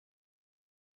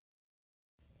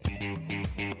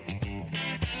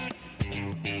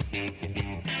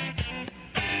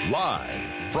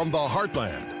Live from the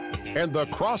heartland and the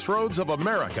crossroads of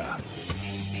America,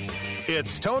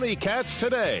 it's Tony Katz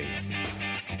Today.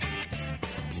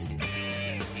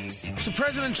 So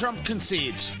President Trump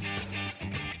concedes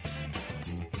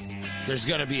there's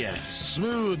going to be a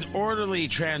smooth, orderly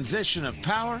transition of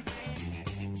power.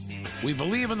 We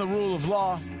believe in the rule of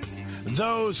law.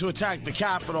 Those who attack the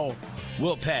Capitol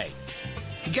will pay.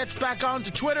 He gets back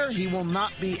onto Twitter. He will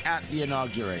not be at the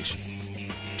inauguration.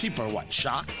 People are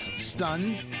shocked,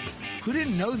 stunned? Who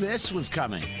didn't know this was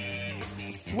coming?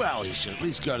 Well, he should at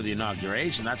least go to the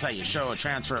inauguration. That's how you show a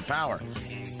transfer of power.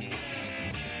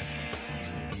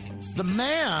 The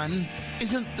man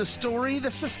isn't the story,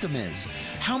 the system is.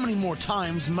 How many more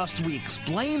times must we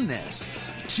explain this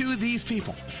to these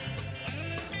people?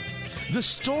 The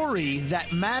story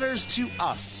that matters to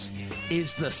us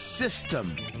is the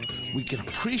system. We can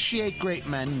appreciate great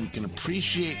men. We can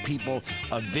appreciate people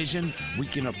of vision. We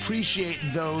can appreciate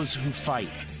those who fight.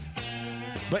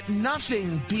 But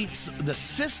nothing beats the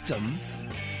system.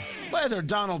 Whether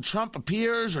Donald Trump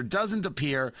appears or doesn't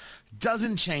appear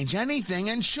doesn't change anything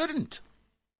and shouldn't.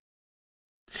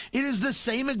 It is the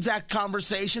same exact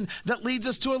conversation that leads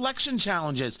us to election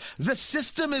challenges. The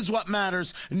system is what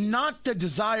matters, not the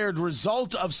desired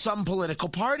result of some political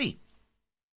party.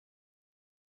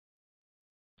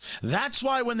 That's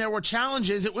why when there were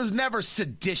challenges, it was never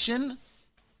sedition.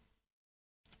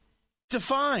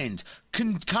 Defined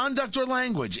conduct or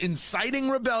language inciting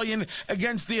rebellion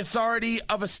against the authority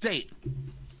of a state.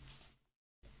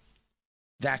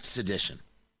 That's sedition.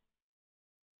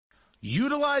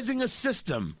 Utilizing a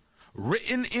system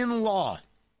written in law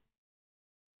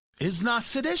is not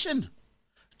sedition.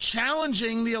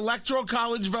 Challenging the electoral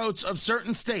college votes of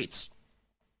certain states.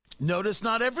 Notice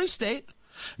not every state.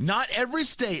 Not every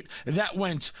state that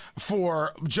went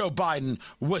for Joe Biden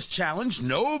was challenged.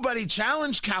 Nobody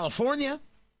challenged California.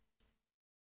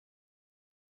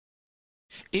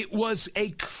 It was a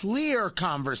clear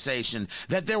conversation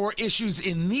that there were issues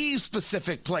in these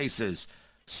specific places.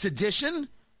 Sedition?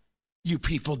 You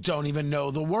people don't even know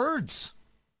the words.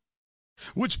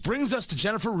 Which brings us to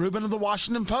Jennifer Rubin of the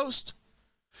Washington Post,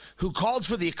 who called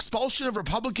for the expulsion of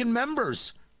Republican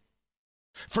members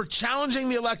for challenging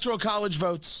the Electoral College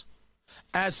votes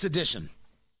as sedition.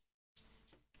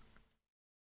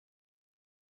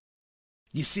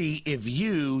 You see, if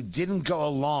you didn't go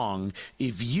along,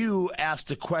 if you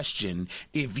asked a question,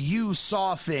 if you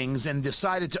saw things and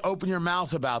decided to open your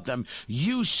mouth about them,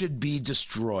 you should be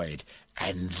destroyed.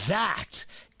 And that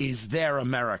is their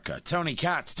America. Tony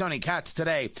Katz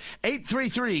Today.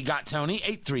 833-GOT-TONY,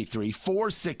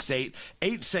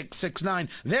 833-468-8669.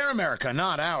 Their America,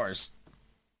 not ours.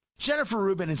 Jennifer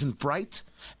Rubin isn't bright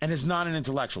and is not an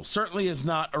intellectual, certainly is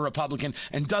not a Republican,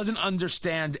 and doesn't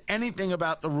understand anything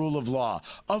about the rule of law.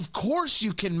 Of course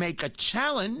you can make a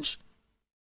challenge.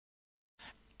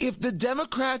 If the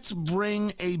Democrats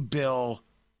bring a bill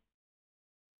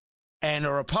and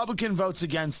a Republican votes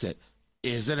against it,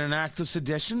 is it an act of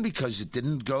sedition because it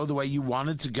didn't go the way you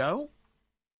wanted to go?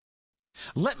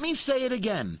 Let me say it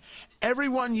again.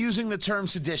 Everyone using the term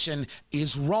sedition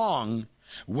is wrong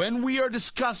when we are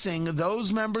discussing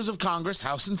those members of Congress,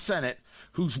 House and Senate,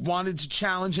 who wanted to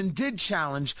challenge and did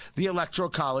challenge the Electoral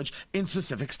College in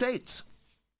specific states.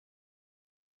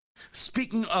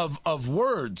 Speaking of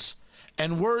words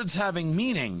and words having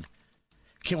meaning,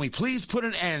 can we please put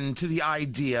an end to the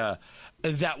idea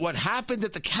that what happened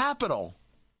at the Capitol,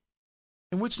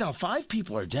 in which now 5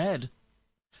 people are dead,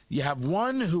 you have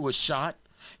 1 who was shot,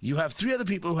 you have 3 other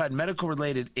people who had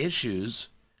medical-related issues,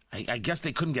 I guess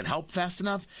they couldn't get help fast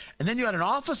enough. And then you had an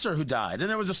officer who died. And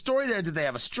there was a story there. Did they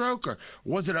have a stroke or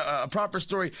was it a proper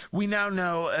story? We now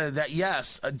know that,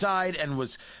 yes, died and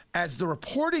was, as the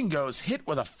reporting goes, hit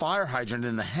with a fire hydrant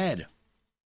in the head.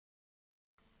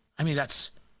 I mean,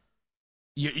 that's...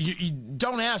 You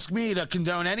don't ask me to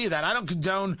condone any of that. I don't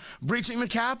condone breaching the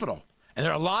Capitol. And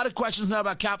there are a lot of questions now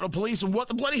about Capitol Police and what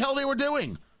the bloody hell they were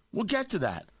doing. We'll get to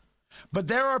that. But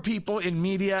there are people in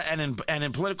media and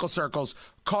in political circles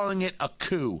calling it a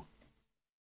coup.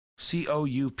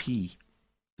 C-O-U-P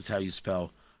is how you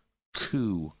spell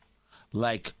coup,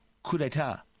 like coup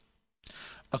d'etat.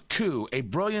 A coup, a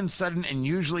brilliant, sudden, and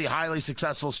usually highly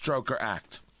successful stroke or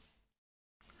act.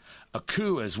 A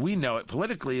coup, as we know it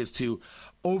politically, is to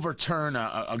overturn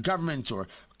a government or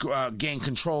gain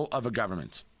control of a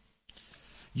government.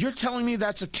 You're telling me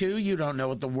that's a coup? You don't know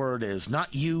what the word is.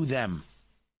 Not you, them.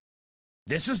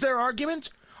 This is their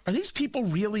argument? Are these people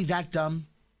really that dumb?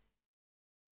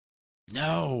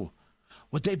 No.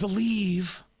 What they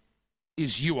believe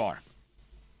is you are.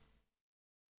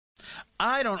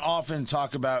 I don't often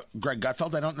talk about Greg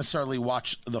Gutfeld. I don't necessarily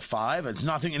watch The Five. It's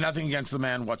nothing against the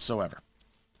man whatsoever.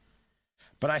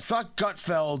 But I thought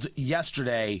Gutfeld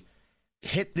yesterday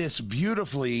hit this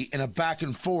beautifully in a back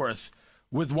and forth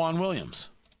with Juan Williams.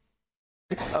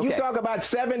 Okay. You talk about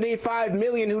 75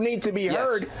 million who need to be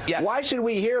heard. Yes. Why should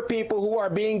we hear people who are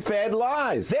being fed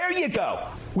lies? There you go.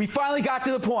 We finally got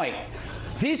to the point.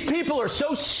 These people are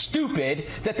so stupid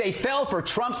that they fell for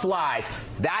Trump's lies.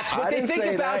 That's what they think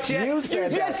about you. You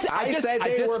said that. I said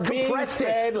they were being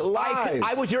fed lies.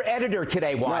 I was your editor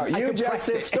today, Juan. No, you just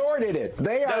distorted it.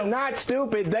 They are not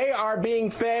stupid. They are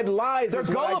being fed lies. They're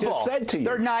gullible. What I just said to you.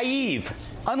 They're naive.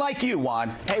 Unlike you,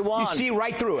 Juan. Hey, Juan. You see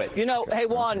right through it. You know, hey,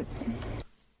 Juan.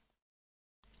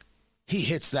 He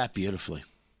hits that beautifully.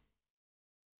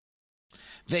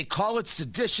 They call it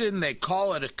sedition. They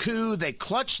call it a coup. They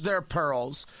clutch their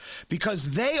pearls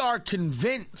because they are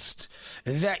convinced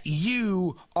that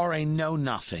you are a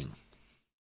know-nothing.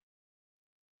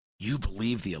 You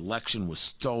believe the election was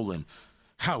stolen.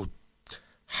 How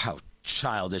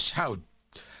childish.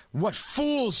 What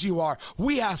fools you are.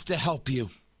 We have to help you.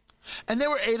 And they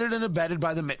were aided and abetted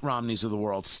by the Mitt Romneys of the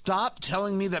world. Stop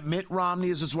telling me that Mitt Romney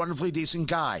is this wonderfully decent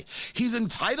guy. He's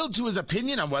entitled to his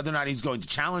opinion on whether or not he's going to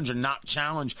challenge or not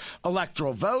challenge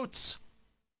electoral votes.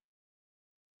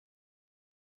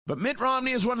 But Mitt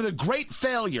Romney is one of the great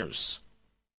failures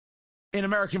in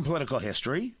American political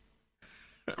history.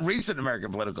 Recent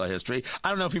American political history. I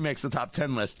don't know if he makes the top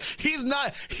 10 list.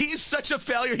 He's such a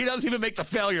failure, he doesn't even make the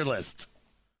failure list.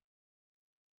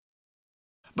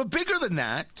 But bigger than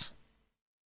that,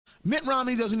 Mitt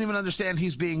Romney doesn't even understand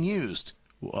he's being used.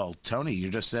 Well, Tony, you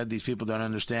just said these people don't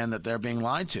understand that they're being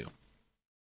lied to.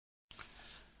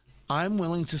 I'm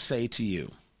willing to say to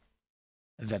you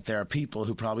that there are people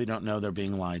who probably don't know they're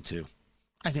being lied to.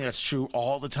 I think that's true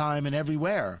all the time and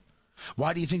everywhere.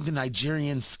 Why do you think the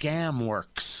Nigerian scam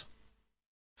works?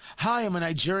 Hi, I'm a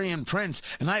Nigerian prince,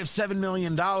 and I have $7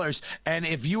 million, and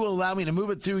if you will allow me to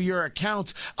move it through your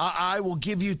account, I will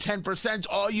give you 10%.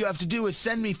 All you have to do is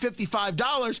send me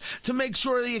 $55 to make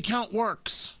sure the account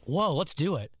works. Whoa, let's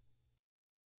do it.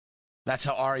 That's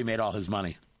how Ari made all his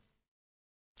money.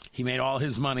 He made all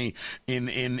his money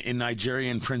in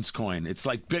Nigerian prince coin. It's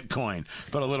like Bitcoin,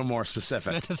 but a little more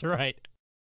specific. That's right.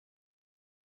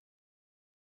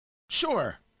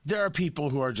 Sure, there are people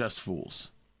who are just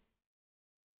fools.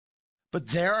 But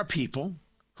there are people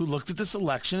who looked at this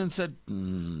election and said,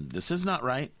 this is not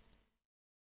right.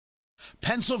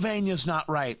 Pennsylvania's not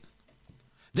right.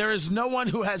 There is no one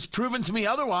who has proven to me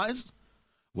otherwise.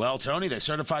 Well, Tony, they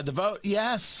certified the vote.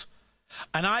 Yes.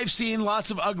 And I've seen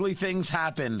lots of ugly things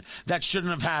happen that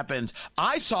shouldn't have happened.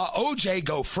 I saw OJ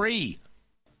go free.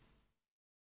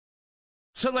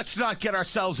 So let's not get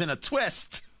ourselves in a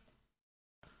twist.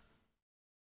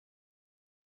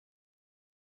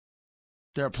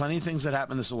 There are plenty of things that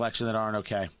happen in this election that aren't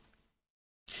okay.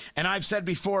 And I've said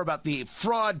before about the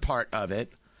fraud part of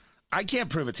it. I can't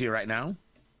prove it to you right now.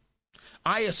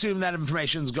 I assume that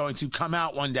information is going to come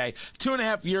out one day,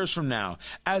 2.5 years from now,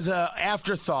 as an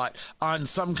afterthought on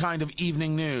some kind of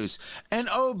evening news. And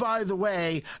oh, by the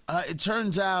way, it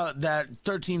turns out that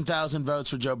 13,000 votes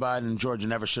for Joe Biden in Georgia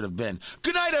never should have been.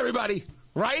 Good night, everybody.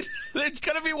 Right? It's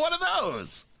going to be one of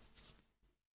those.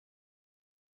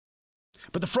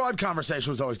 But the fraud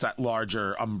conversation was always that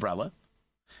larger umbrella.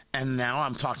 And now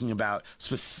I'm talking about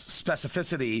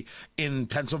specificity in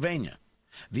Pennsylvania.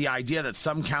 The idea that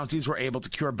some counties were able to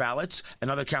cure ballots and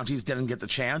other counties didn't get the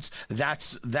chance,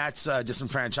 that's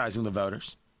disenfranchising the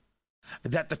voters.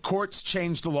 That the courts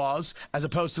changed the laws as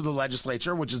opposed to the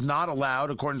legislature, which is not allowed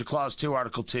according to Clause 2,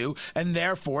 Article 2, and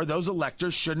therefore those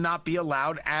electors should not be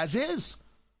allowed as is.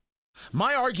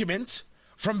 My argument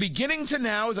from beginning to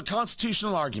now is a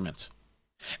constitutional argument.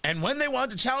 And when they want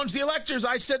to challenge the electors,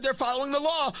 I said they're following the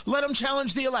law. Let them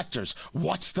challenge the electors.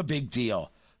 What's the big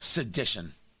deal?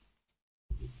 Sedition.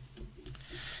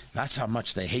 That's how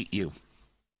much they hate you.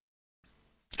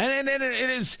 And it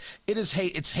is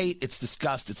hate. It's hate. It's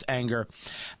disgust. It's anger.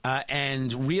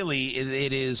 And really,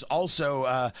 it is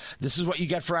also, this is what you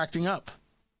get for acting up.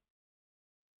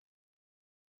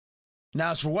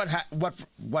 Now, as for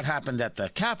what happened at the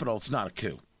Capitol, it's not a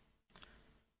coup.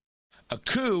 A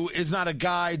coup is not a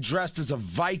guy dressed as a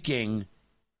Viking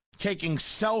taking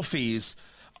selfies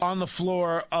on the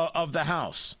floor of the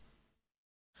House.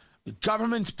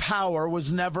 Government power was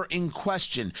never in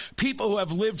question. People who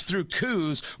have lived through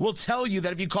coups will tell you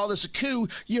that if you call this a coup,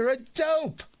 you're a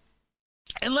dope.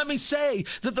 And let me say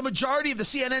that the majority of the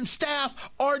CNN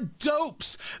staff are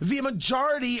dopes. The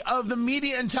majority of the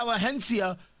media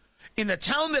intelligentsia in the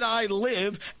town that I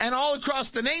live and all across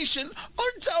the nation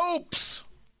are dopes.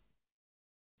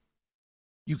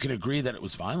 You can agree that it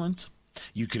was violent.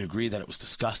 You can agree that it was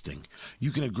disgusting.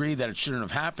 You can agree that it shouldn't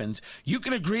have happened. You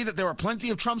can agree that there were plenty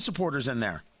of Trump supporters in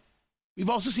there. We've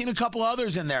also seen a couple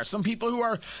others in there. Some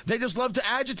people they just love to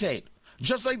agitate,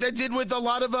 just like they did with a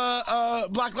lot of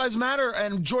Black Lives Matter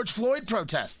and George Floyd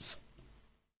protests.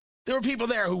 There were people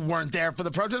there who weren't there for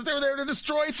the protest. They were there to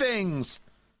destroy things.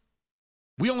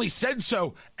 We only said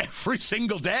so every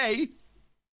single day.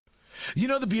 You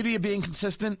know the beauty of being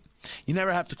consistent? You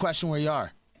never have to question where you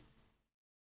are.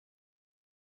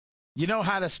 You know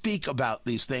how to speak about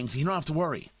these things. You don't have to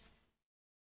worry.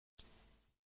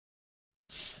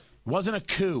 It wasn't a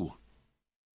coup.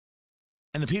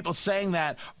 And the people saying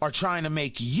that are trying to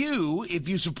make you, if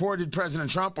you supported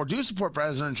President Trump or do support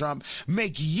President Trump,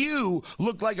 make you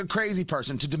look like a crazy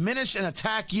person, to diminish and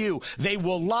attack you. They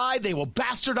will lie. They will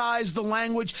bastardize the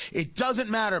language. It doesn't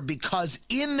matter, because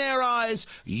in their eyes,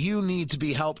 you need to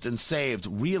be helped and saved.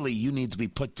 Really, you need to be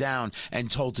put down and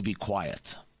told to be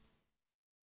quiet.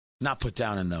 Not put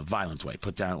down in the violent way.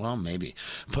 Put down, well, maybe.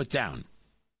 Put down.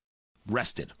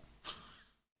 Rested.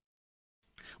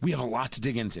 We have a lot to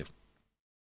dig into.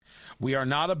 We are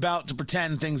not about to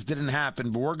pretend things didn't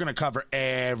happen, but we're going to cover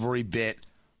every bit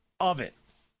of it.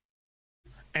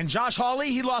 And Josh Hawley,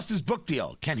 he lost his book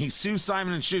deal. Can he sue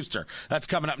Simon & Schuster? That's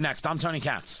coming up next. I'm Tony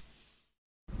Katz.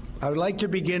 I would like to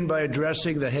begin by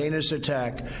addressing the heinous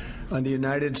attack on the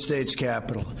United States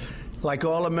Capitol. Like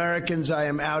all Americans, I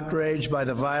am outraged by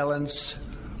the violence,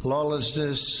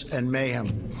 lawlessness, and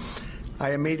mayhem.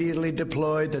 I immediately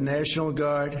deployed the National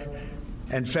Guard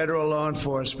and federal law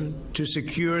enforcement to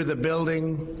secure the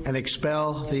building and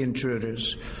expel the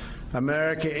intruders.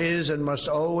 America is and must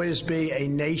always be a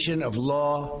nation of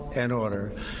law and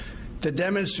order. The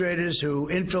demonstrators who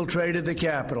infiltrated the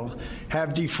Capitol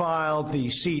have defiled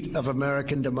the seat of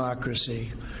American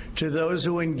democracy. To those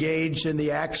who engaged in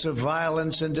the acts of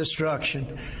violence and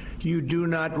destruction, you do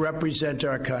not represent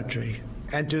our country.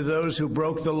 And to those who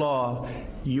broke the law,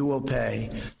 you will pay.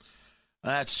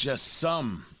 That's just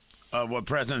some of what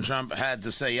President Trump had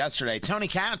to say yesterday. Tony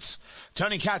Katz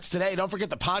Today. Don't forget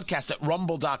the podcast at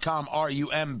rumble.com,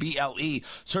 RUMBLE.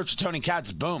 Search for Tony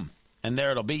Katz, boom, and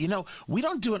there it'll be. You know, we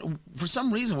don't do it. For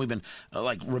some reason, we've been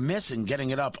remiss in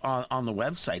getting it up on the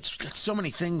websites. We've got so many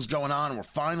things going on, and we're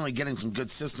finally getting some good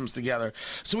systems together.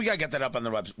 So we got to get that up on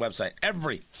the website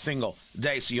every single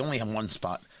day, so you only have one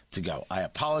spot to go. I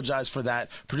apologize for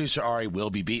that. Producer Ari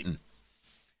will be beaten.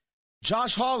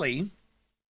 Josh Hawley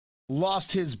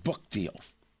lost his book deal.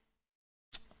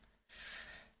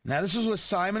 Now, this was with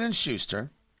Simon &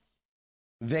 Schuster.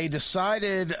 They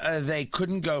decided they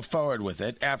couldn't go forward with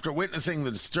it after witnessing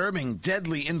the disturbing,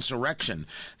 deadly insurrection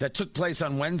that took place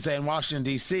on Wednesday in Washington,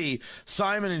 D.C.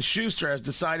 Simon & Schuster has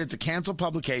decided to cancel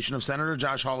publication of Senator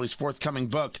Josh Hawley's forthcoming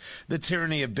book, The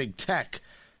Tyranny of Big Tech.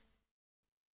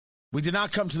 We did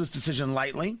not come to this decision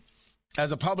lightly.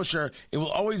 As a publisher, it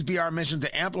will always be our mission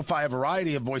to amplify a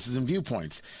variety of voices and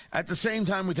viewpoints. At the same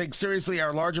time, we take seriously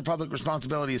our larger public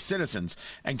responsibility as citizens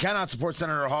and cannot support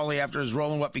Senator Hawley after his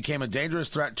role in what became a dangerous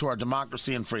threat to our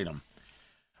democracy and freedom.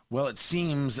 Well, it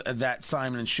seems that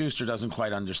Simon & Schuster doesn't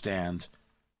quite understand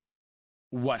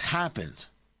what happened.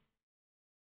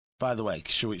 By the way,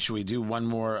 should we do one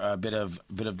more bit of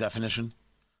definition?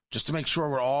 Just to make sure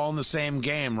we're all in the same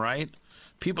game, right?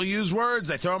 People use words,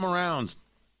 they throw them around.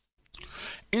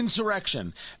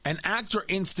 Insurrection, an act or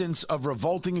instance of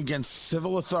revolting against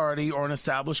civil authority or an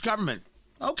established government.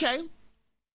 Okay.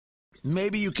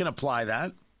 Maybe you can apply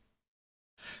that.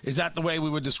 Is that the way we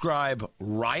would describe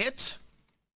riot?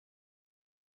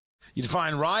 You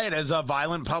define riot as a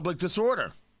violent public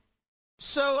disorder.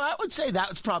 So I would say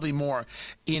that's probably more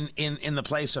in the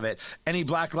place of it. Any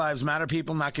Black Lives Matter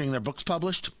people not getting their books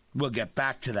published? We'll get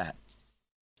back to that.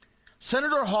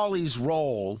 Senator Hawley's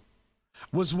role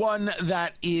was one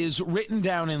that is written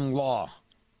down in law.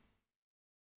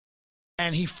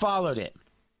 And he followed it.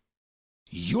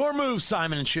 Your move,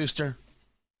 Simon & Schuster.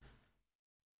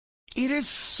 It is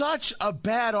such a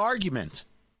bad argument.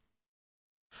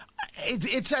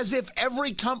 It's as if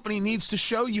every company needs to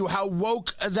show you how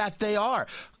woke that they are.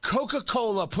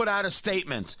 Coca-Cola put out a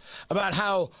statement about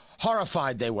how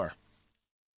horrified they were.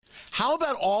 How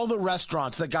about all the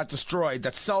restaurants that got destroyed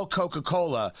that sell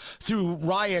Coca-Cola through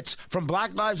riots from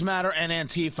Black Lives Matter and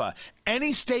Antifa?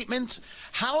 Any statement?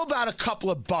 How about a couple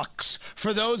of bucks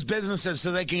for those businesses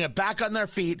so they can get back on their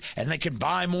feet and they can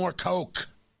buy more Coke?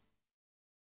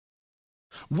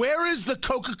 Where is the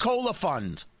Coca-Cola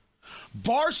fund?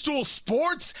 Barstool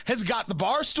Sports has got the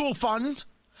Barstool Fund.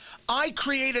 I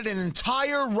created an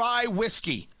entire rye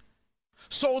whiskey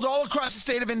sold all across the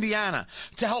state of Indiana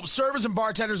to help servers and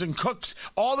bartenders and cooks,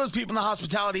 all those people in the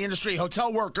hospitality industry,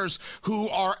 hotel workers who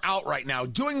are out right now,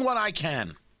 doing what I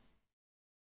can.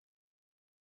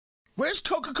 Where's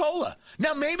Coca-Cola?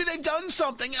 Now, maybe they've done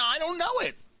something. I don't know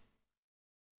it.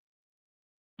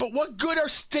 But what good are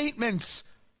statements?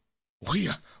 We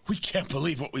can't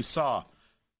believe what we saw.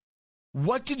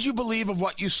 What did you believe of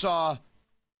what you saw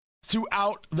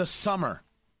throughout the summer?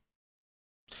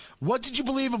 What did you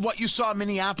believe of what you saw in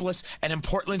Minneapolis and in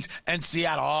Portland and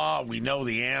Seattle? Oh, we know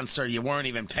the answer. You weren't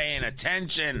even paying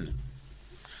attention.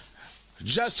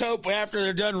 Just hope after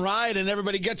they're done rioting,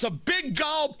 everybody gets a big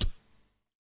gulp.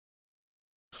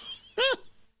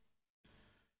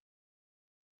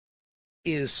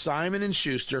 Is Simon &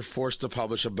 Schuster forced to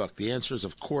publish a book? The answer is,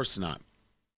 of course not.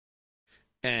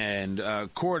 And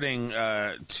according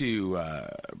to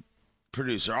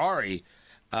producer Ari,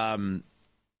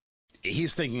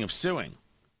 he's thinking of suing.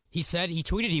 He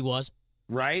tweeted he was.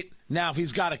 Right? Now, if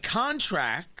he's got a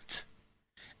contract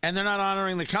and they're not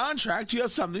honoring the contract, you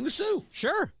have something to sue.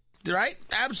 Sure. Right?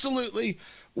 Absolutely,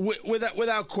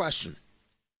 without question.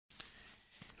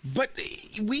 But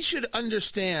we should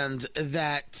understand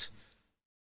that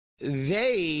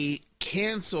they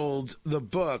canceled the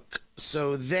book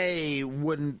so they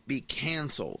wouldn't be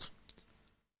canceled.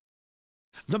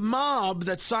 The mob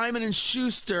that Simon &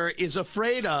 Schuster is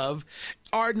afraid of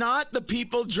are not the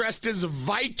people dressed as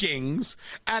Vikings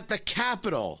at the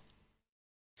Capitol.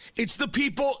 It's the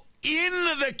people in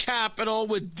the Capitol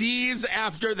with D's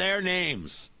after their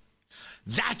names.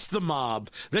 That's the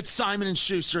mob that Simon &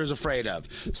 Schuster is afraid of.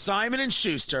 Simon &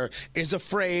 Schuster is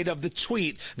afraid of the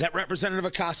tweet that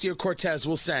Representative Ocasio-Cortez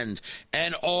will send,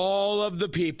 and all of the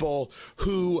people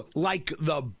who, like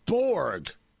the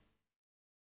Borg,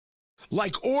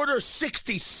 like Order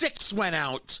 66 went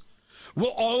out,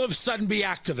 will all of a sudden be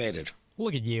activated.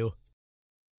 Look at you.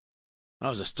 That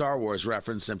was a Star Wars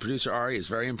reference, and producer Ari is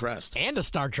very impressed. And a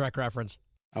Star Trek reference.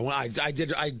 I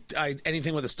did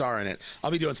anything with a star in it.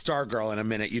 I'll be doing Stargirl in a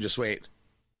minute. You just wait.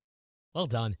 Well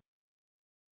done.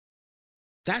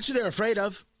 That's who they're afraid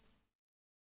of.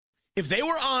 If they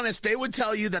were honest, they would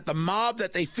tell you that the mob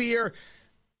that they fear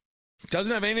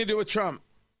doesn't have anything to do with Trump.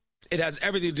 It has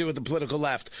everything to do with the political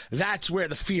left. That's where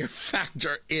the fear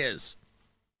factor is.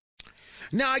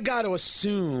 Now, I got to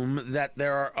assume that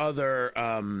there are other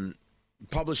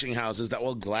publishing houses that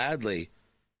will gladly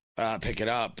pick it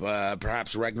up.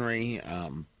 Perhaps Regnery.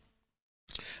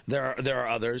 There are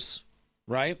others,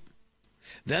 right?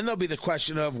 Then there'll be the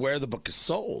question of where the book is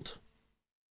sold.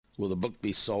 Will the book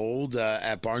be sold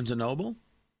at Barnes & Noble?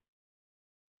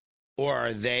 Or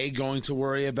are they going to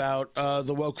worry about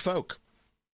the woke folk?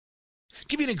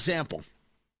 Give you an example.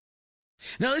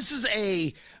 Now, this is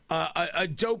a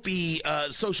dopey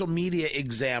social media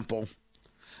example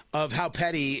of how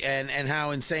petty and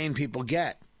how insane people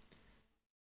get.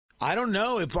 I don't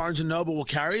know if Barnes & Noble will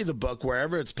carry the book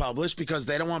wherever it's published because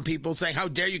they don't want people saying, how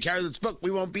dare you carry this book?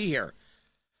 We won't be here.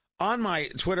 On my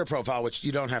Twitter profile, which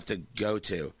you don't have to go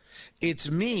to, it's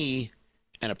me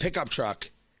and a pickup truck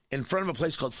in front of a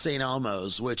place called St.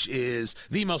 Elmo's, which is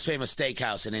the most famous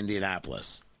steakhouse in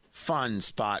Indianapolis. Fun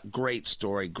spot, great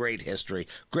story, great history,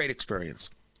 great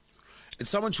experience. And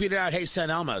someone tweeted out, hey,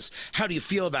 St. Elmo's, how do you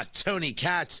feel about Tony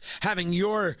Katz having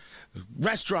your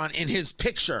restaurant in his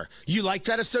picture? You like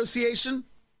that association?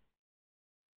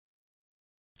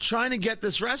 Trying to get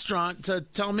this restaurant to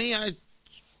tell me I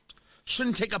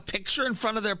shouldn't take a picture in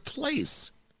front of their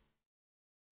place.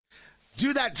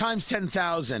 Do that times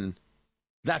 10,000.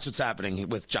 That's what's happening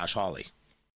with Josh Hawley.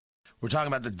 We're talking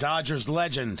about the Dodgers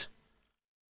legend.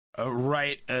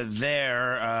 Right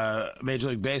there, Major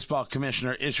League Baseball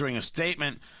commissioner issuing a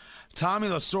statement. Tommy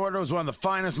Lasorda was one of the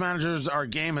finest managers our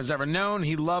game has ever known.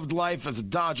 He loved life as a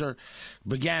Dodger,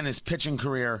 began his pitching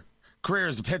career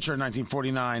as a pitcher in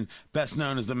 1949, best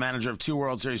known as the manager of 2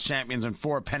 World Series champions and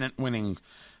 4 pennant-winning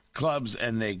clubs,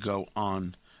 and they go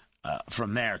on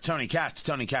from there. Tony Katz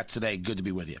today, good to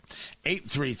be with you.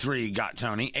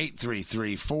 833-GOT-TONY,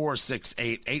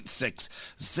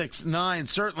 833-468-8669.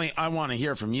 Certainly, I want to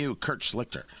hear from you, Kurt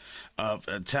Schlichter of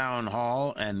Town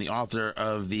Hall and the author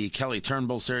of the Kelly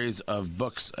Turnbull series of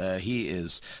books. He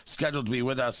is scheduled to be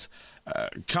with us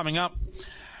coming up.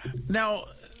 Now,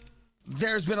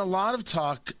 there's been a lot of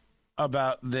talk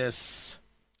about this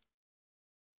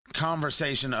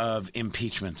conversation of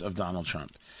impeachment of Donald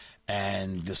Trump.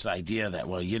 And this idea that,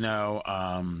 well, you got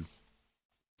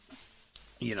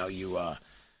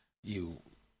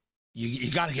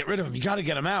to get rid of him. You got to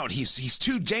get him out. He's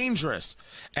too dangerous.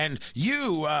 And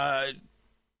you,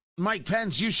 Mike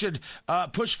Pence, you should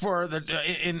push for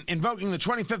invoking the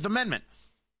 25th Amendment.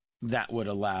 that would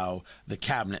allow the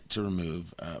cabinet to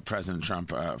remove President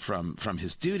Trump from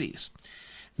his duties.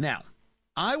 Now,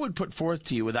 I would put forth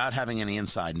to you, without having any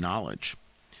inside knowledge,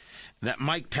 that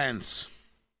Mike Pence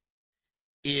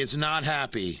is not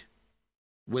happy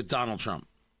with Donald Trump.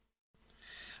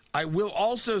 I will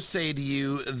also say to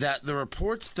you that the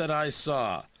reports that I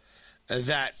saw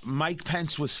that Mike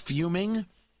Pence was fuming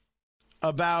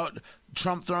about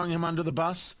Trump throwing him under the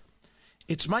bus,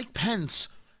 it's Mike Pence.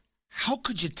 How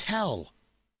could you tell?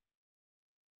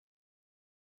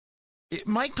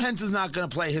 Mike Pence is not going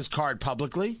to play his card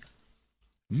publicly.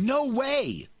 No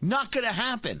way. Not going to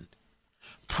happen.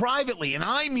 Privately, and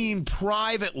I mean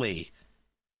privately,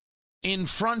 in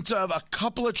front of a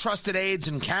couple of trusted aides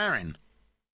and Karen.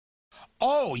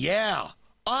 Oh, yeah.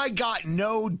 I got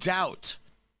no doubt.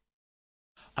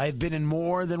 I've been in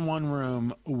more than one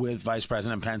room with Vice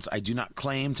President Pence. I do not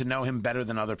claim to know him better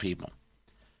than other people.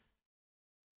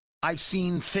 I've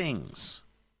seen things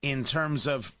in terms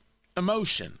of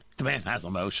emotion. The man has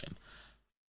emotion.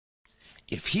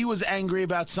 If he was angry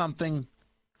about something,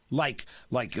 like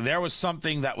there was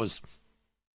something that was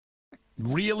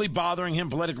really bothering him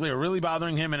politically or really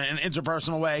bothering him in an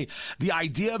interpersonal way, the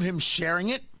idea of him sharing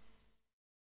it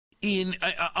in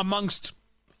amongst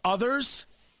others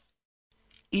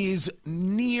is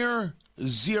near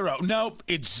zero. Nope,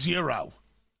 it's zero.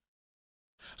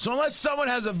 So unless someone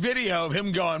has a video of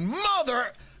him going,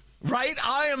 mother, right?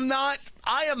 I am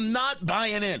not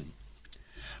buying in.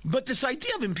 But this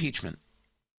idea of impeachment,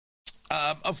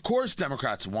 of course,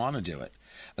 Democrats want to do it.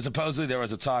 Supposedly, there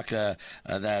was a talk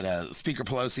that Speaker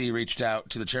Pelosi reached out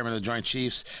to the chairman of the Joint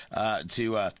Chiefs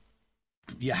to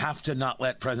you have to not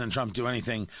let President Trump do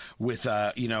anything with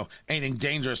anything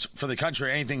dangerous for the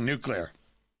country, anything nuclear.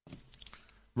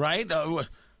 Right?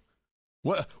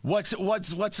 What's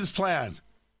his plan?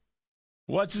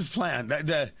 What's his plan?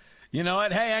 You know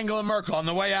what? Hey, Angela Merkel on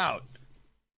the way out.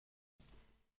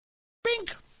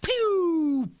 Bink,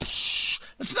 pew. Psh.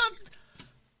 It's not.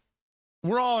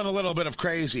 We're all in a little bit of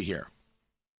crazy here.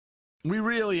 We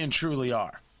really and truly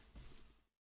are.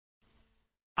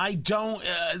 I don't.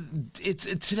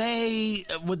 Today.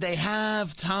 Would they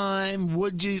have time?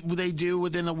 Would they do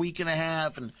within a week and a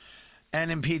half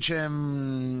and impeach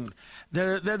him?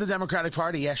 They're the Democratic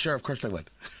Party. Yeah, sure. Of course they would.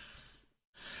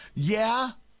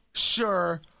 Yeah,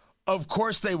 sure. Of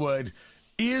course they would.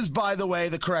 Is, by the way,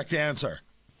 the correct answer.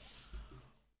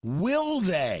 Will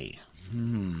they?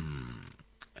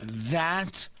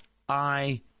 That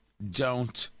I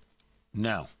don't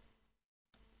know.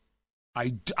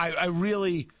 I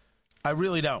really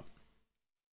don't.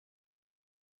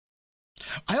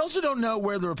 I also don't know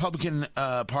where the Republican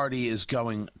Party is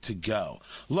going to go.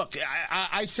 Look,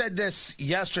 I said this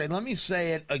yesterday. Let me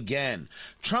say it again.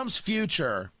 Trump's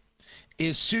future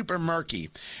is super murky.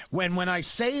 When I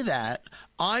say that,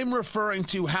 I'm referring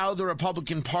to how the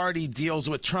Republican Party deals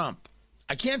with Trump.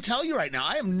 I can't tell you right now.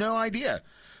 I have no idea.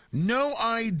 No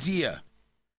idea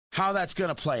how that's going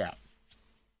to play out.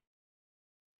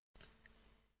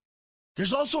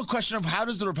 There's also a question of how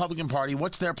does the Republican Party,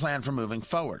 what's their plan for moving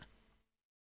forward?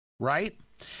 Right?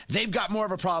 They've got more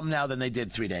of a problem now than they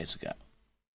did 3 days ago.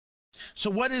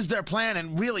 So what is their plan,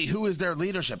 and really, who is their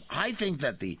leadership? I think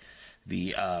that the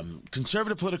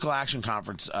Conservative Political Action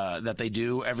Conference that they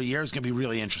do every year is going to be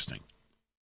really interesting.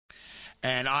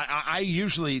 And I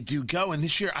usually do go, and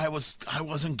this year I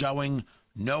wasn't going,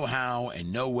 no how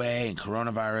and no way, and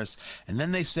coronavirus. And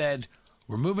then they said,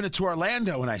 we're moving it to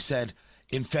Orlando. And I said,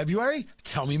 in February?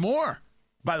 Tell me more.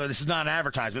 By the way, this is not an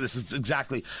advertisement. This is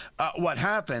exactly what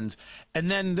happened.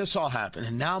 And then this all happened.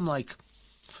 And now I'm like,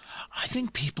 I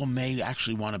think people may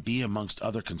actually want to be amongst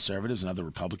other conservatives and other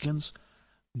Republicans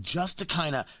just to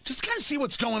kind of see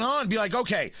what's going on. Be like,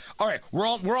 okay, all right, we're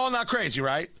all not crazy,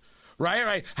 right?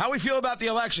 Right. How we feel about the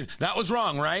election? That was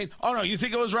wrong, right? Oh, no, you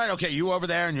think it was right? Okay, you over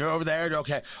there and you're over there.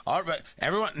 Okay, all right,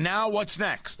 everyone, now what's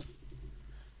next?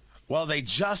 Well, they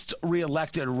just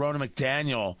reelected Ronna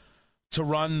McDaniel to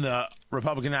run the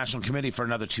Republican National Committee for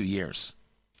another 2 years.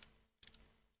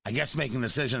 I guess making the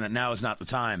decision that now is not the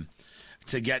time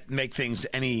to make things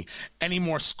any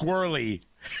more squirrely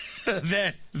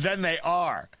than they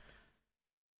are.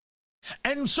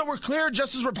 And so we're clear,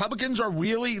 just as Republicans are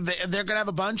really, they're going to have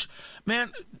a bunch.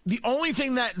 Man, the only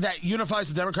thing that unifies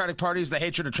the Democratic Party is the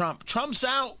hatred of Trump. Trump's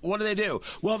out. What do?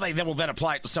 Well, they will then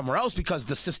apply it to somewhere else because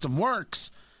the system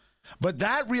works. But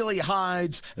that really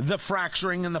hides the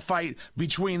fracturing and the fight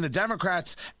between the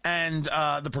Democrats and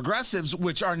the progressives,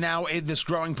 which are now this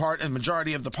growing part and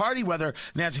majority of the party, whether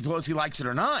Nancy Pelosi likes it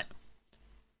or not.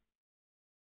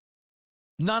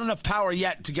 Not enough power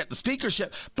yet to get the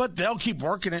speakership, but they'll keep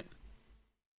working it.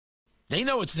 They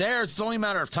know it's there. It's only a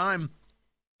matter of time.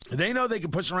 They know they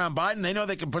can push around Biden. They know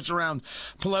they can push around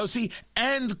Pelosi.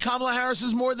 And Kamala Harris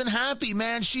is more than happy,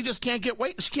 man. She just can't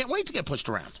wait. She can't wait to get pushed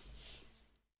around.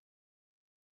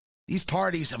 These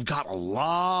parties have got a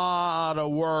lot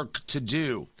of work to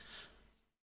do.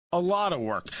 A lot of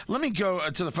work. Let me go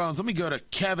to the phones. Let me go to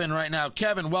Kevin right now.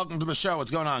 Kevin, welcome to the show.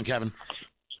 What's going on, Kevin?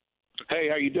 Hey,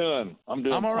 how you doing?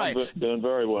 I'm all right. I'm doing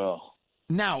very well.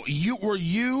 Now, were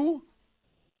you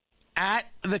at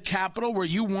the Capitol? Were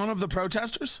you one of the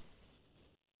protesters?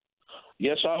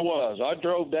 Yes, I was. I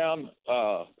drove down.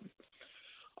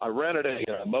 I rented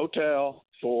a motel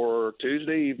for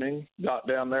Tuesday evening. Got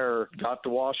down there. Got to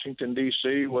Washington,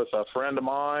 D.C. with a friend of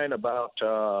mine about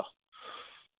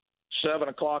 7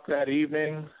 o'clock that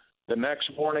evening. The next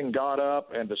morning, got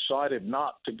up and decided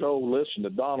not to go listen to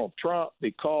Donald Trump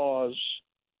because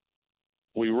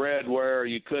we read where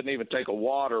you couldn't even take a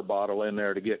water bottle in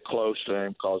there to get close to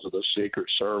him because of the Secret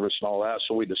Service and all that.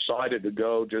 So we decided to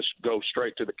go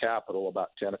straight to the Capitol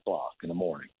about 10 o'clock in the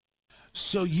morning.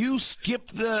 So you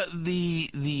skipped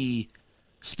the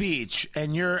speech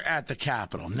and you're at the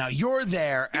Capitol. Now you're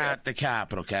there at the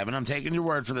Capitol, Kevin. I'm taking your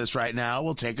word for this right now.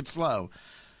 We'll take it slow.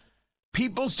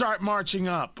 People start marching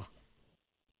up.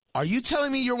 Are you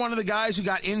telling me you're one of the guys who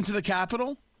got into the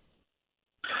Capitol?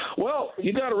 Well,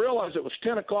 you got to realize it was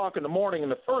 10 o'clock in the morning,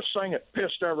 and the first thing that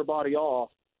pissed everybody off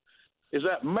is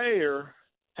that mayor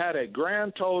had a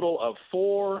grand total of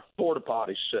 4 porta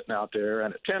potties sitting out there,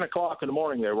 and at 10 o'clock in the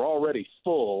morning, they were already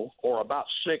full or about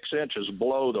 6 inches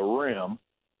below the rim.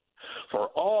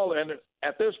 And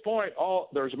at this point,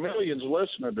 there's millions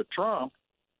listening to Trump,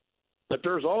 but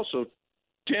there's also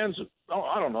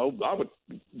I don't know, I would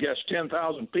guess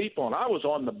 10,000 people, and I was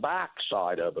on the back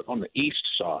side of it, on the east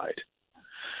side.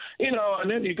 And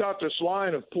then you got this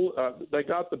line of they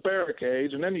got the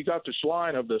barricades, and then you got this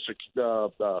line of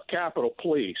the Capitol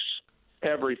Police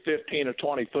every 15 or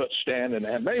 20 foot standing,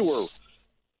 and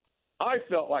I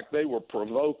felt like they were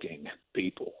provoking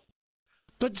people.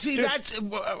 But see,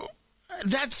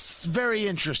 that's very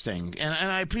interesting,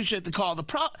 and I appreciate the call.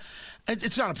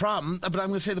 It's not a problem, but I'm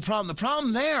going to say the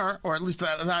problem there, or at least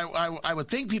that I would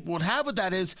think people would have with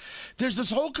that is there's this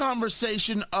whole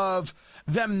conversation of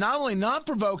them not only not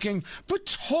provoking, but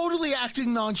totally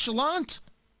acting nonchalant.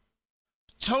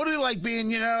 Totally like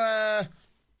being,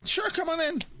 sure, come on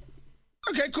in.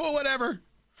 Okay, cool, whatever.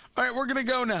 All right, we're going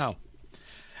to go now.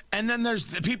 And then there's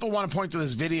the people want to point to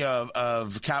this video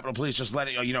of Capitol Police just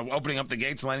letting, opening up the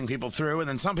gates and letting people through. And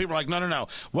then some people are like, no.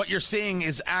 What you're seeing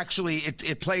is actually,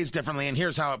 it plays differently, and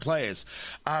here's how it plays.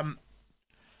 Well,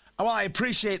 I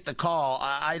appreciate the call.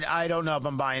 I don't know if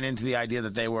I'm buying into the idea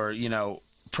that they were,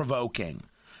 provoking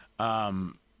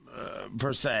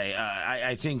per se.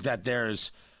 I think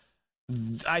that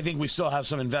I think we still have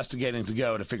some investigating to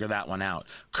go to figure that one out.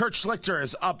 Kurt Schlichter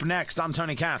is up next. I'm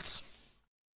Tony Katz.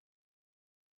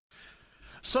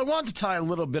 So I want to tie a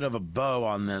little bit of a bow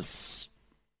on this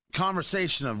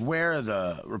conversation of where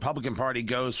the Republican Party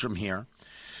goes from here.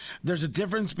 There's a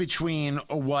difference between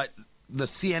what the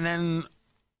CNN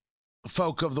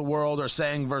folk of the world are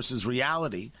saying versus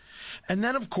reality. And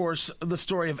then, of course, the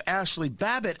story of Ashley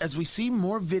Babbitt as we see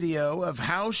more video of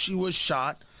how she was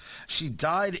shot. She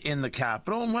died in the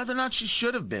Capitol, and whether or not she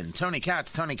should have been. Tony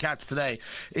Katz today.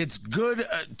 It's good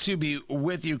to be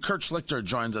with you. Kurt Schlichter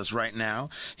joins us right now.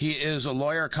 He is a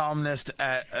lawyer, columnist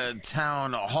at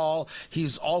Town Hall.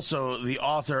 He's also the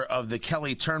author of the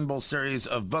Kelly Turnbull series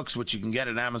of books, which you can get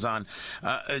at Amazon.com.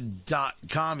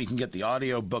 You can get the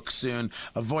audio book soon,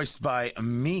 voiced by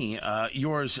me,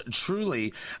 yours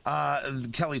truly.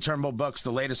 Kelly Turnbull books,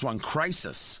 the latest one,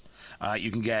 Crisis.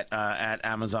 You can get at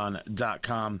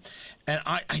Amazon.com. And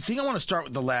I think I want to start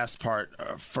with the last part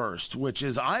first, which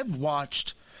is I've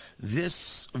watched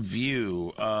this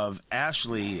view of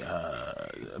Ashley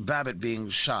Babbitt being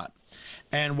shot.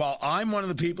 And while I'm one of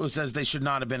the people who says they should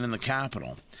not have been in the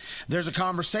Capitol, there's a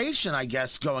conversation, I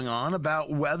guess, going on about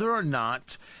whether or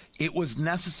not it was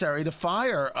necessary to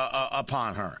fire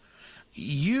upon her.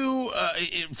 You,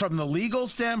 from the legal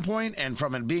standpoint and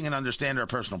from it being an understander of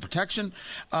personal protection,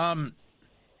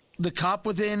 the cop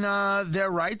within their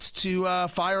rights to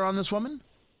fire on this woman?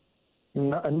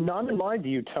 None in my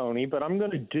view, Tony, but I'm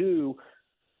going to do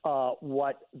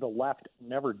what the left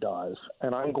never does,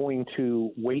 and I'm going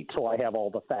to wait till I have all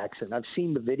the facts. And I've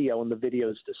seen the video, and the video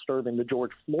is disturbing. The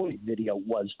George Floyd video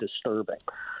was disturbing.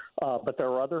 But there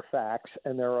are other facts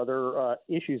and there are other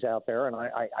issues out there, and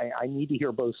I need to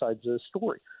hear both sides of the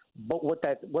story. But what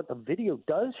the video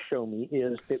does show me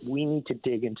is that we need to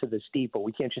dig into this deeper.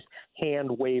 We can't just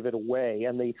hand wave it away.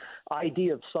 And the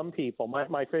idea of some people,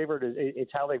 my favorite is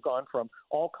it's how they've gone from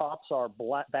all cops are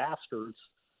black bastards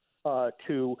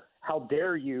to how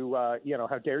dare you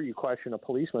question a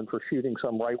policeman for shooting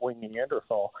some right-wing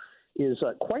Neanderthal is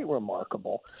quite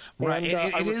remarkable. Right.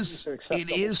 And, it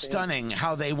is stunning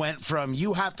how they went from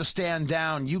you have to stand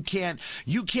down, you can't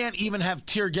even have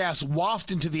tear gas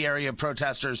waft into the area of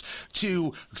protesters,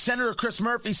 to Senator Chris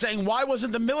Murphy saying, why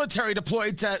wasn't the military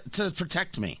deployed to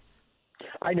protect me?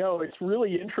 I know. It's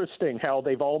really interesting how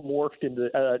they've all morphed into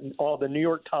all the New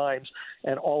York Times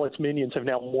and all its minions have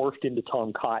now morphed into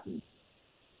Tom Cotton.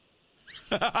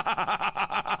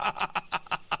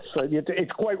 So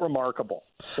it's quite remarkable.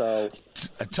 So,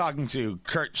 talking to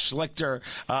Kurt Schlichter,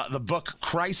 the book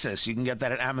Crisis, you can get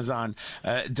that at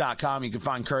Amazon.com. You can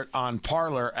find Kurt on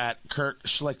Parler at Kurt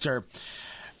Schlichter.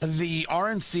 The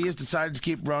RNC has decided to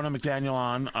keep Ronna McDaniel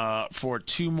on for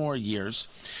 2 more years.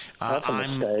 That's a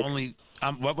mistake.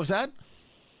 What was that?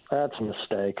 That's a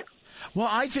mistake. Well,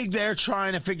 I think they're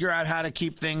trying to figure out how to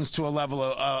keep things to a level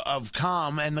of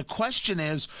calm. And the question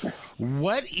is,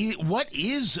 what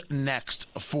is next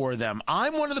for them?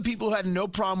 I'm one of the people who had no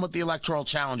problem with the electoral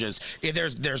challenges.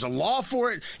 There's a law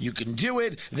for it. You can do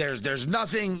it. There's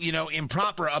nothing,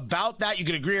 improper about that. You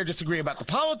can agree or disagree about the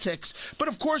politics. But,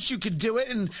 of course, you could do it.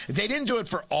 And they didn't do it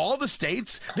for all the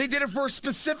states. They did it for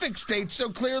specific states. So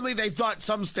clearly they thought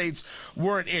some states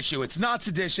were an issue. It's not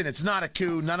sedition. It's not a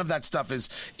coup. None of that stuff is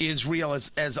real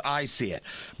as I see it.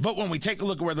 But when we take a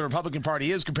look at where the Republican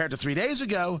Party is compared to 3 days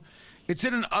ago, it's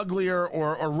in an uglier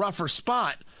or rougher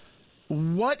spot.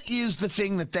 What is the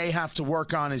thing that they have to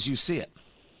work on as you see it?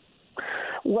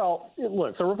 Well,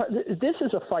 look, this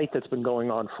is a fight that's been going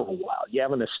on for a while. You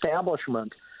have an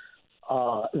establishment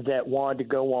that wanted to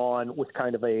go on with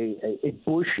kind of a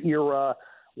Bush era.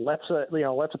 Let's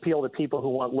appeal to people who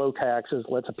want low taxes.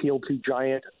 Let's appeal to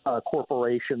giant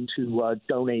corporations who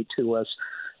donate to us.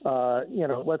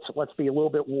 Let's be a little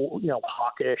bit,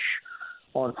 hawkish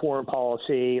on foreign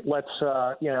policy. Let's,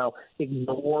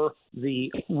 ignore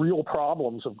the real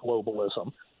problems of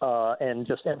globalism and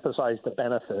just emphasize the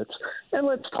benefits. And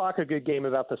let's talk a good game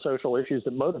about the social issues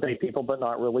that motivate people but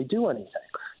not really do anything.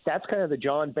 That's kind of the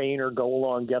John Boehner, go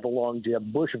along, get along,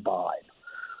 Jeb Bush vibe.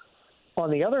 On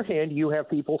the other hand, you have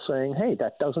people saying, hey,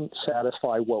 that doesn't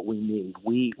satisfy what we need.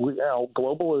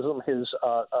 Globalism has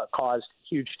caused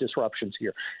huge disruptions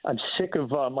here. I'm sick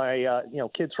of my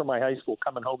kids from my high school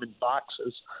coming home in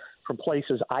boxes from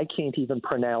places I can't even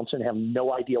pronounce and have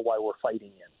no idea why we're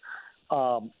fighting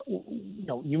in.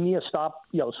 You need to stop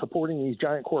supporting these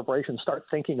giant corporations, start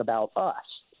thinking about us.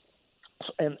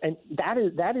 And that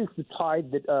is the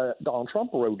tide that Donald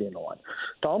Trump rode in on.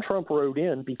 Donald Trump rode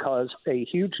in because a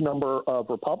huge number of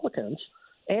Republicans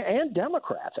and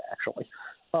Democrats actually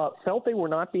felt they were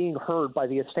not being heard by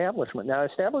the establishment. Now,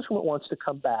 the establishment wants to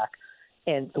come back,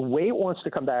 and the way it wants to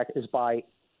come back is by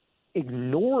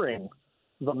ignoring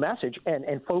the message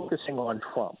and focusing on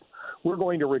Trump. We're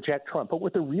going to reject Trump. But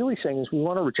what they're really saying is we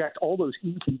want to reject all those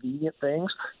inconvenient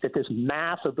things that this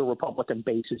mass of the Republican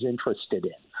base is interested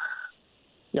in.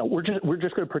 We're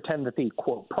just going to pretend that the,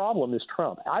 quote, problem is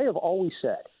Trump. I have always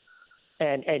said,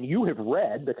 and you have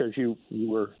read because you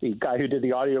were the guy who did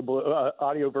the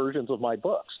audio versions of my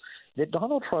books, that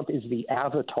Donald Trump is the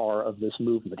avatar of this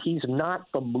movement. He's not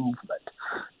the movement.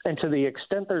 And to the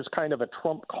extent there's kind of a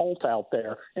Trump cult out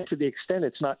there, and to the extent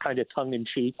it's not kind of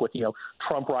tongue-in-cheek with,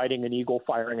 Trump riding an eagle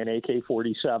firing an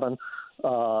AK-47,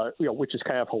 which is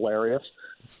kind of hilarious.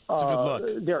 It's a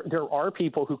good look. There are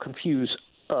people who confuse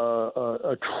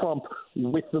a Trump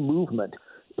with the movement.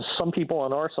 Some people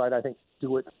on our side, I think,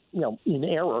 do it, in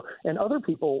error, and other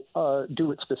people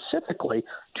do it specifically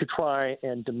to try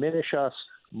and diminish us,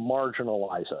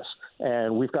 marginalize us,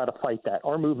 and we've got to fight that.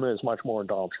 Our movement is much more than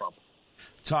Donald Trump.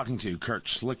 Talking to Kurt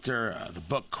Schlichter, the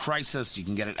book Crisis, you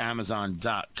can get it at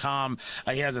Amazon.com.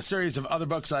 He has a series of other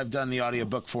books I've done the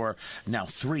audiobook for, now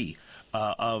 3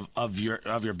 of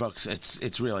your books.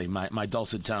 It's really my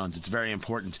dulcet tones. It's very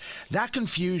important. That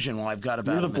confusion, well, I've got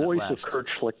about You're a minute left. You're the voice of Kurt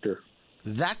Schlichter.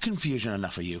 That confusion,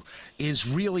 enough of you, is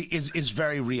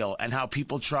very real, and how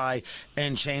people try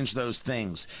and change those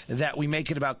things, that we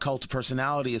make it about cult of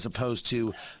personality as opposed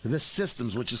to the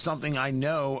systems, which is something I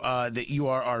know that you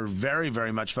are very,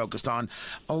 very much focused on,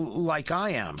 like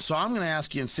I am. So I'm going to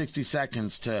ask you in 60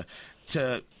 seconds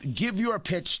to give your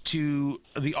pitch to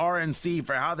the RNC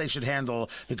for how they should handle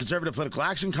the Conservative Political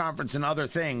Action Conference and other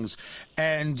things,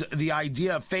 and the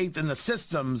idea of faith in the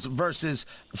systems versus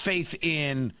faith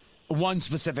in one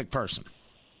specific person?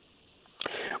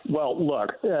 Well,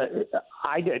 look,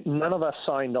 none of us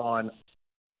signed on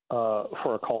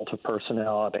for a cult of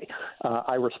personality.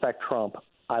 I respect Trump.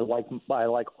 I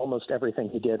like almost everything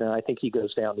he did, and I think he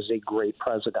goes down as a great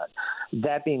president.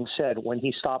 That being said, when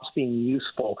he stops being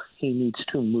useful, he needs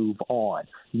to move on.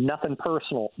 Nothing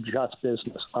personal, just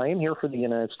business. I am here for the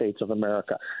United States of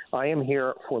America. I am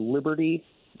here for liberty,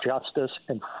 justice,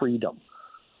 and freedom.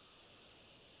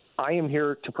 I am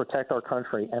here to protect our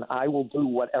country, and I will do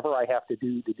whatever I have to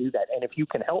do that. And if you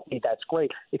can help me, that's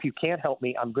great. If you can't help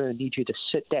me, I'm going to need you to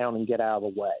sit down and get out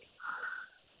of the way.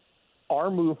 Our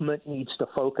movement needs to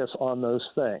focus on those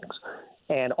things,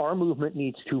 and our movement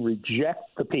needs to reject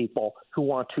the people who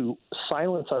want to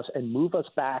silence us and move us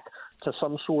back to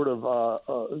some sort of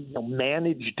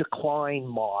managed decline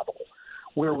model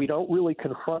where we don't really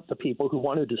confront the people who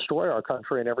want to destroy our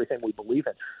country and everything we believe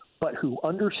in, but who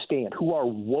understand, who are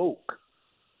woke,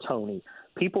 Tony,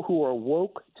 people who are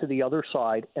woke to the other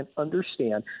side and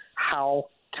understand how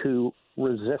to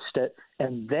resist it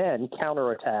and then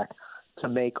counterattack to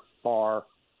make our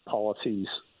policies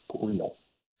real.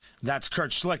 That's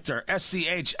Kurt Schlichter,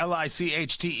 Schlichter.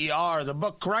 The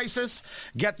book Crisis.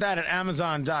 Get that at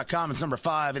Amazon.com. It's number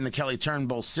 5 in the Kelly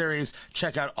Turnbull series.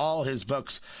 Check out all his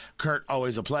books. Kurt,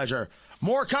 always a pleasure.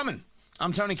 More coming.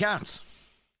 I'm Tony Katz.